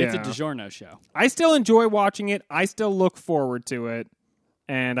renewed. It's Yeah. a DiGiorno show. I still enjoy watching it. I still look forward to it.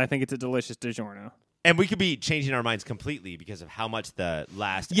 And I think it's a delicious DiGiorno. And we could be changing our minds completely because of how much the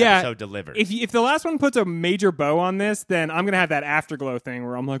last Yeah, episode delivered. If the last one puts a major bow on this, then I'm going to have that afterglow thing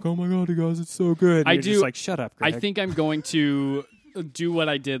where I'm like, oh my God, you guys, it's so good. And you're just like, shut up, Greg. I think I'm going to do what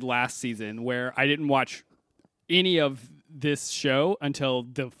I did last season, where I didn't watch any of this show until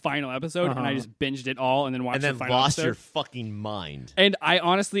the final episode, and I just binged it all and then watched and then the final lost episode. your fucking mind. And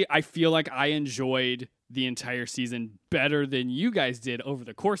I feel like I enjoyed the entire season better than you guys did over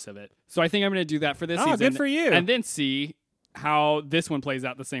the course of it. So I think I'm going to do that for this season. Good for you. And then see how this one plays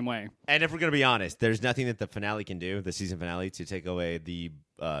out the same way. And if we're going to be honest, there's nothing that the finale can do, the season finale, to take away the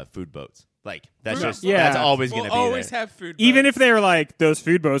food boats. Like, that's just, that's always going to be always there. have food. Even boats. if they were like, those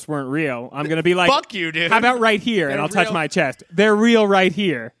food boats weren't real, I'm going to be like, Fuck you, dude. how about right here? And They're I'll touch real. my chest. They're real right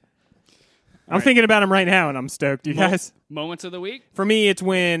here. I'm thinking about them right now, and I'm stoked, you guys. Moments of the week? For me, it's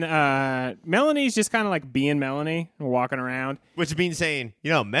when Melanie's just kind of like being Melanie and walking around. Which means saying,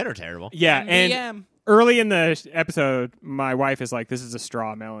 men are terrible. Yeah, and MBM. early in the episode, my wife is like, this is a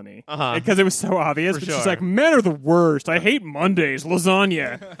straw Melanie. Because it was so obvious. For But she's sure. like, men are the worst. I hate Mondays,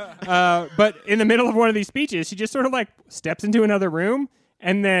 lasagna. But in the middle of one of these speeches, she just sort of like steps into another room,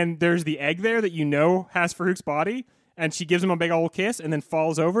 and then there's the egg there that has Farouk's body, and she gives him a big old kiss and then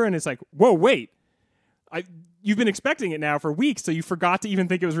falls over, and it's like, whoa, wait. you've been expecting it now for weeks, so you forgot to even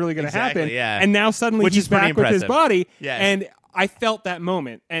think it was really going to happen. Yeah. And now suddenly Which he's is pretty back with his impressive. body. Yeah. And I felt that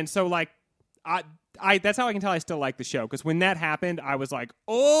moment. And so, like, I that's how I can tell I still like the show, because when that happened, I was like,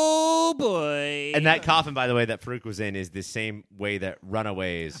 oh boy. And that coffin, by the way, that Farouk was in is the same way that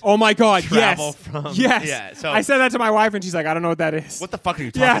Runaways. Oh my God! travel Yes, from- yes. Yeah, so- I said that to my wife, and she's like, "I don't know what that is." What the fuck are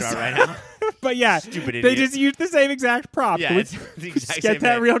you talking Yes. about right now? But yeah, Stupid they idiot. just used the same exact prop. Yeah, Can we it's the exact get same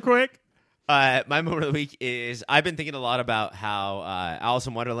that thing. real quick? My moment of the week is I've been thinking a lot about how Alice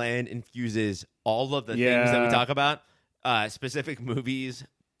in Wonderland infuses all of the things that we talk about, specific movies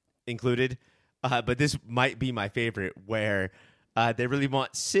included. But this might be my favorite, where they really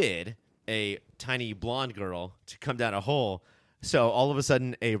want Sid, a tiny blonde girl, to come down a hole. So all of a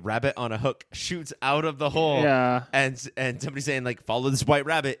sudden, a rabbit on a hook shoots out of the hole. Yeah. And somebody's saying, like, follow this white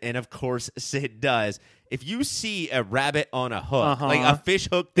rabbit. And, of course, Sid does. If you see a rabbit on a hook, like a fish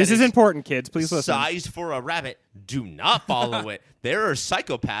hook that This is important, kids. Please listen. sized for a rabbit, do not follow it. There are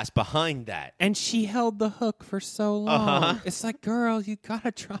psychopaths behind that. And she held the hook for so long. Uh-huh. It's like, girl, you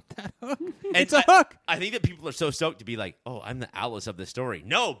gotta drop that hook. And It's a hook. I think that people are so stoked to be like, oh, I'm the Alice of the story.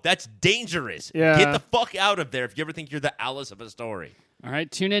 No, that's dangerous. Yeah. Get the fuck out of there if you ever think you're the Alice of a story. All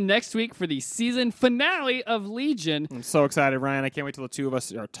right, tune in next week for the season finale of Legion. I'm so excited, Ryan. I can't wait till the two of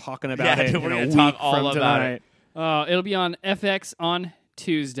us are talking about Yeah, it we're in gonna a talk week all from about tonight. it. It'll be on FX on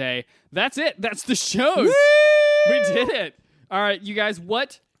Tuesday. That's it. That's the shows. We did it. All right, you guys,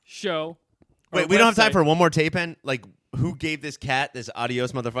 what show? Wait, we don't have time for one more tape in? Like, who gave this cat this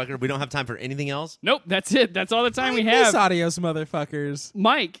adios motherfucker? We don't have time for anything else? Nope, that's it. That's all the time we Miss have. Adios, motherfuckers.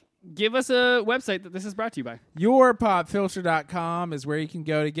 Mike, give us a website that this is brought to you by. YourPopFilter.com is where you can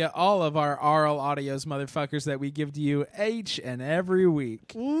go to get all of our RL Audios, motherfuckers, that we give to you each and every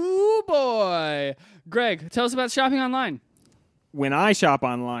week. Ooh, boy. Greg, tell us about shopping online. When I shop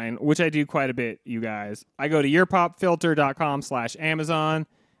online, which I do quite a bit, you guys, I go to yourpopfilter.com/Amazon,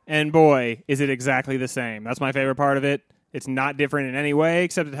 and boy, is it exactly the same. That's my favorite part of it. It's not different in any way,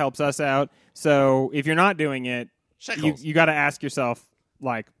 except it helps us out. So if you're not doing it, Shekels. you got to ask yourself,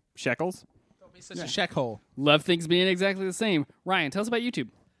 like, shekels? Don't be such a check hole. Love things being exactly the same. Ryan, tell us about YouTube.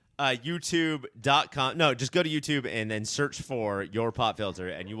 YouTube.com. No, just go to YouTube and then search for Your Pop Filter,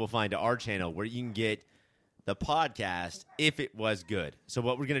 and you will find our channel where you can get the podcast if it was good. So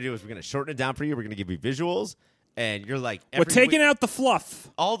what we're going to do is we're going to shorten it down for you. We're going to give you visuals, and you're like, We're taking out the fluff.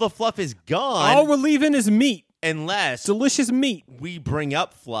 all the fluff is gone All we're leaving is meat. unless Delicious meat. we bring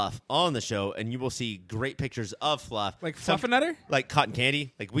up fluff on the show, and you will see great pictures of fluff. Like Fluffernutter? Like cotton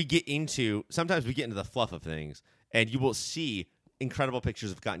candy. Like sometimes we get into the fluff of things, and you will see incredible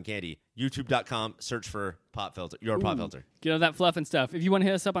pictures of cotton candy. YouTube.com, search for Pop Filter, Your Pop Filter. Get all that fluff and stuff. If you want to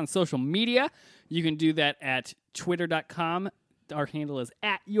hit us up on social media, you can do that at twitter.com. Our handle is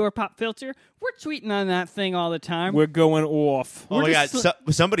 @YourPopFilter. We're tweeting on that thing all the time. We're going off. Oh my God! just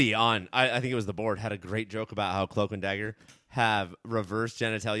Somebody on, I think it was the board, had a great joke about how Cloak and Dagger have reverse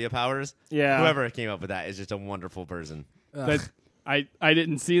genitalia powers. Yeah. Whoever came up with that is just a wonderful person. But I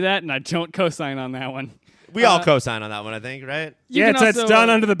didn't see that, and I don't co-sign on that one. We all co-sign on that one, I think, right? You Yeah, can it's also, done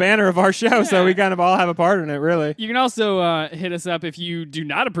under the banner of our show, so we kind of all have a part in it, really. You can also hit us up if you do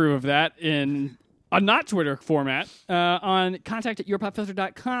not approve of that in a not Twitter format on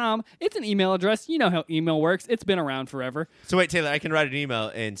contact@yourpopfilter.com. It's an email address. You know how email works. It's been around forever. So wait, Taylor, I can write an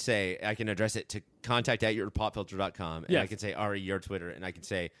email and say, I can address it to contact@yourpopfilter.com, and Yes. I can say, Ari, your Twitter, and I can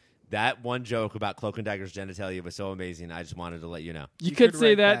say, that one joke about Cloak and Dagger's genitalia was so amazing, I just wanted to let you know. You could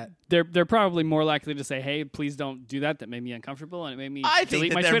say write that. They're probably more likely to say, "Hey, please don't do that. That made me uncomfortable, and it made me I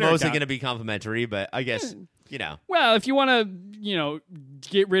delete think my that they're Twitter mostly account." going to be complimentary, but I guess, you know. Well, if you want to,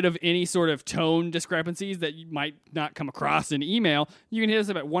 get rid of any sort of tone discrepancies that you might not come across in email, you can hit us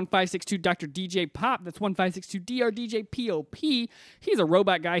up at 1562 Dr. DJ Pop. That's 1562 DRDJ POP. He's a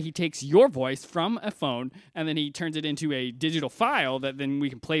robot guy. He takes your voice from a phone and then he turns it into a digital file that then we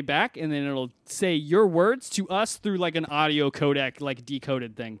can play back, and then it'll say your words to us through like an audio codec, like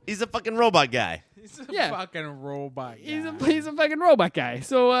decoded thing. He's a fucking robot guy. He's a Yeah. fucking robot. He's a fucking robot guy.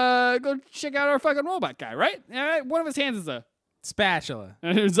 So go check out our fucking robot guy, right? All right. One of his hands is a, spatula.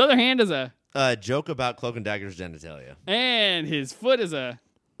 and his other hand is a, Joke about Cloak and Dagger's genitalia. and his foot is a.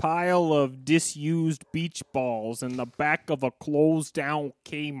 Pile of disused beach balls in the back of a closed-down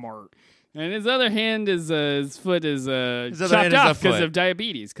Kmart. And his other hand is his foot is other chopped hand is a off because foot. of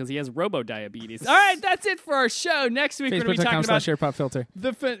diabetes, because he has robo-diabetes. All right, that's it for our show. Next week we're going to be talking about Facebook.com/YourPopFilter.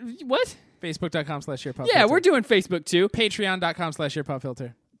 the what? Facebook.com/YourPopFilter. Yeah, we're doing Facebook too.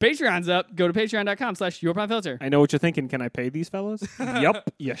 Patreon.com/YourPopFilter. Patreon's up. Go to patreon.com/yourpopfilter. I know what you're thinking. Can I pay these fellas?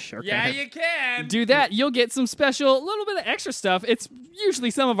 Yep. Yeah, sure. Yeah, can. you can. Do that. You'll get some special, little bit of extra stuff. It's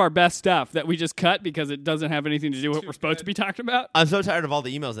usually some of our best stuff that we just cut because it doesn't have anything to do with what we're supposed to be talking about. I'm so tired of all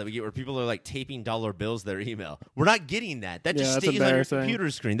the emails that we get where people are like taping dollar bills to their email. We're not getting that. That just that's stays on your embarrassing. computer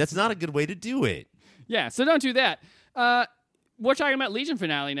screen. That's not a good way to do it. Yeah, so don't do that. We're talking about Legion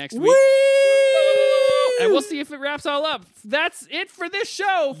finale next week. And we'll see if it wraps all up. That's it for this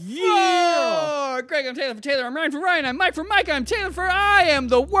show. Yeah. For Greg, I'm Taylor. For Taylor, I'm Ryan. For Ryan, I'm Mike. For Mike, I'm Taylor. For I am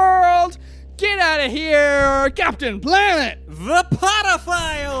the world. Get out of here, Captain Planet. The Potterfly!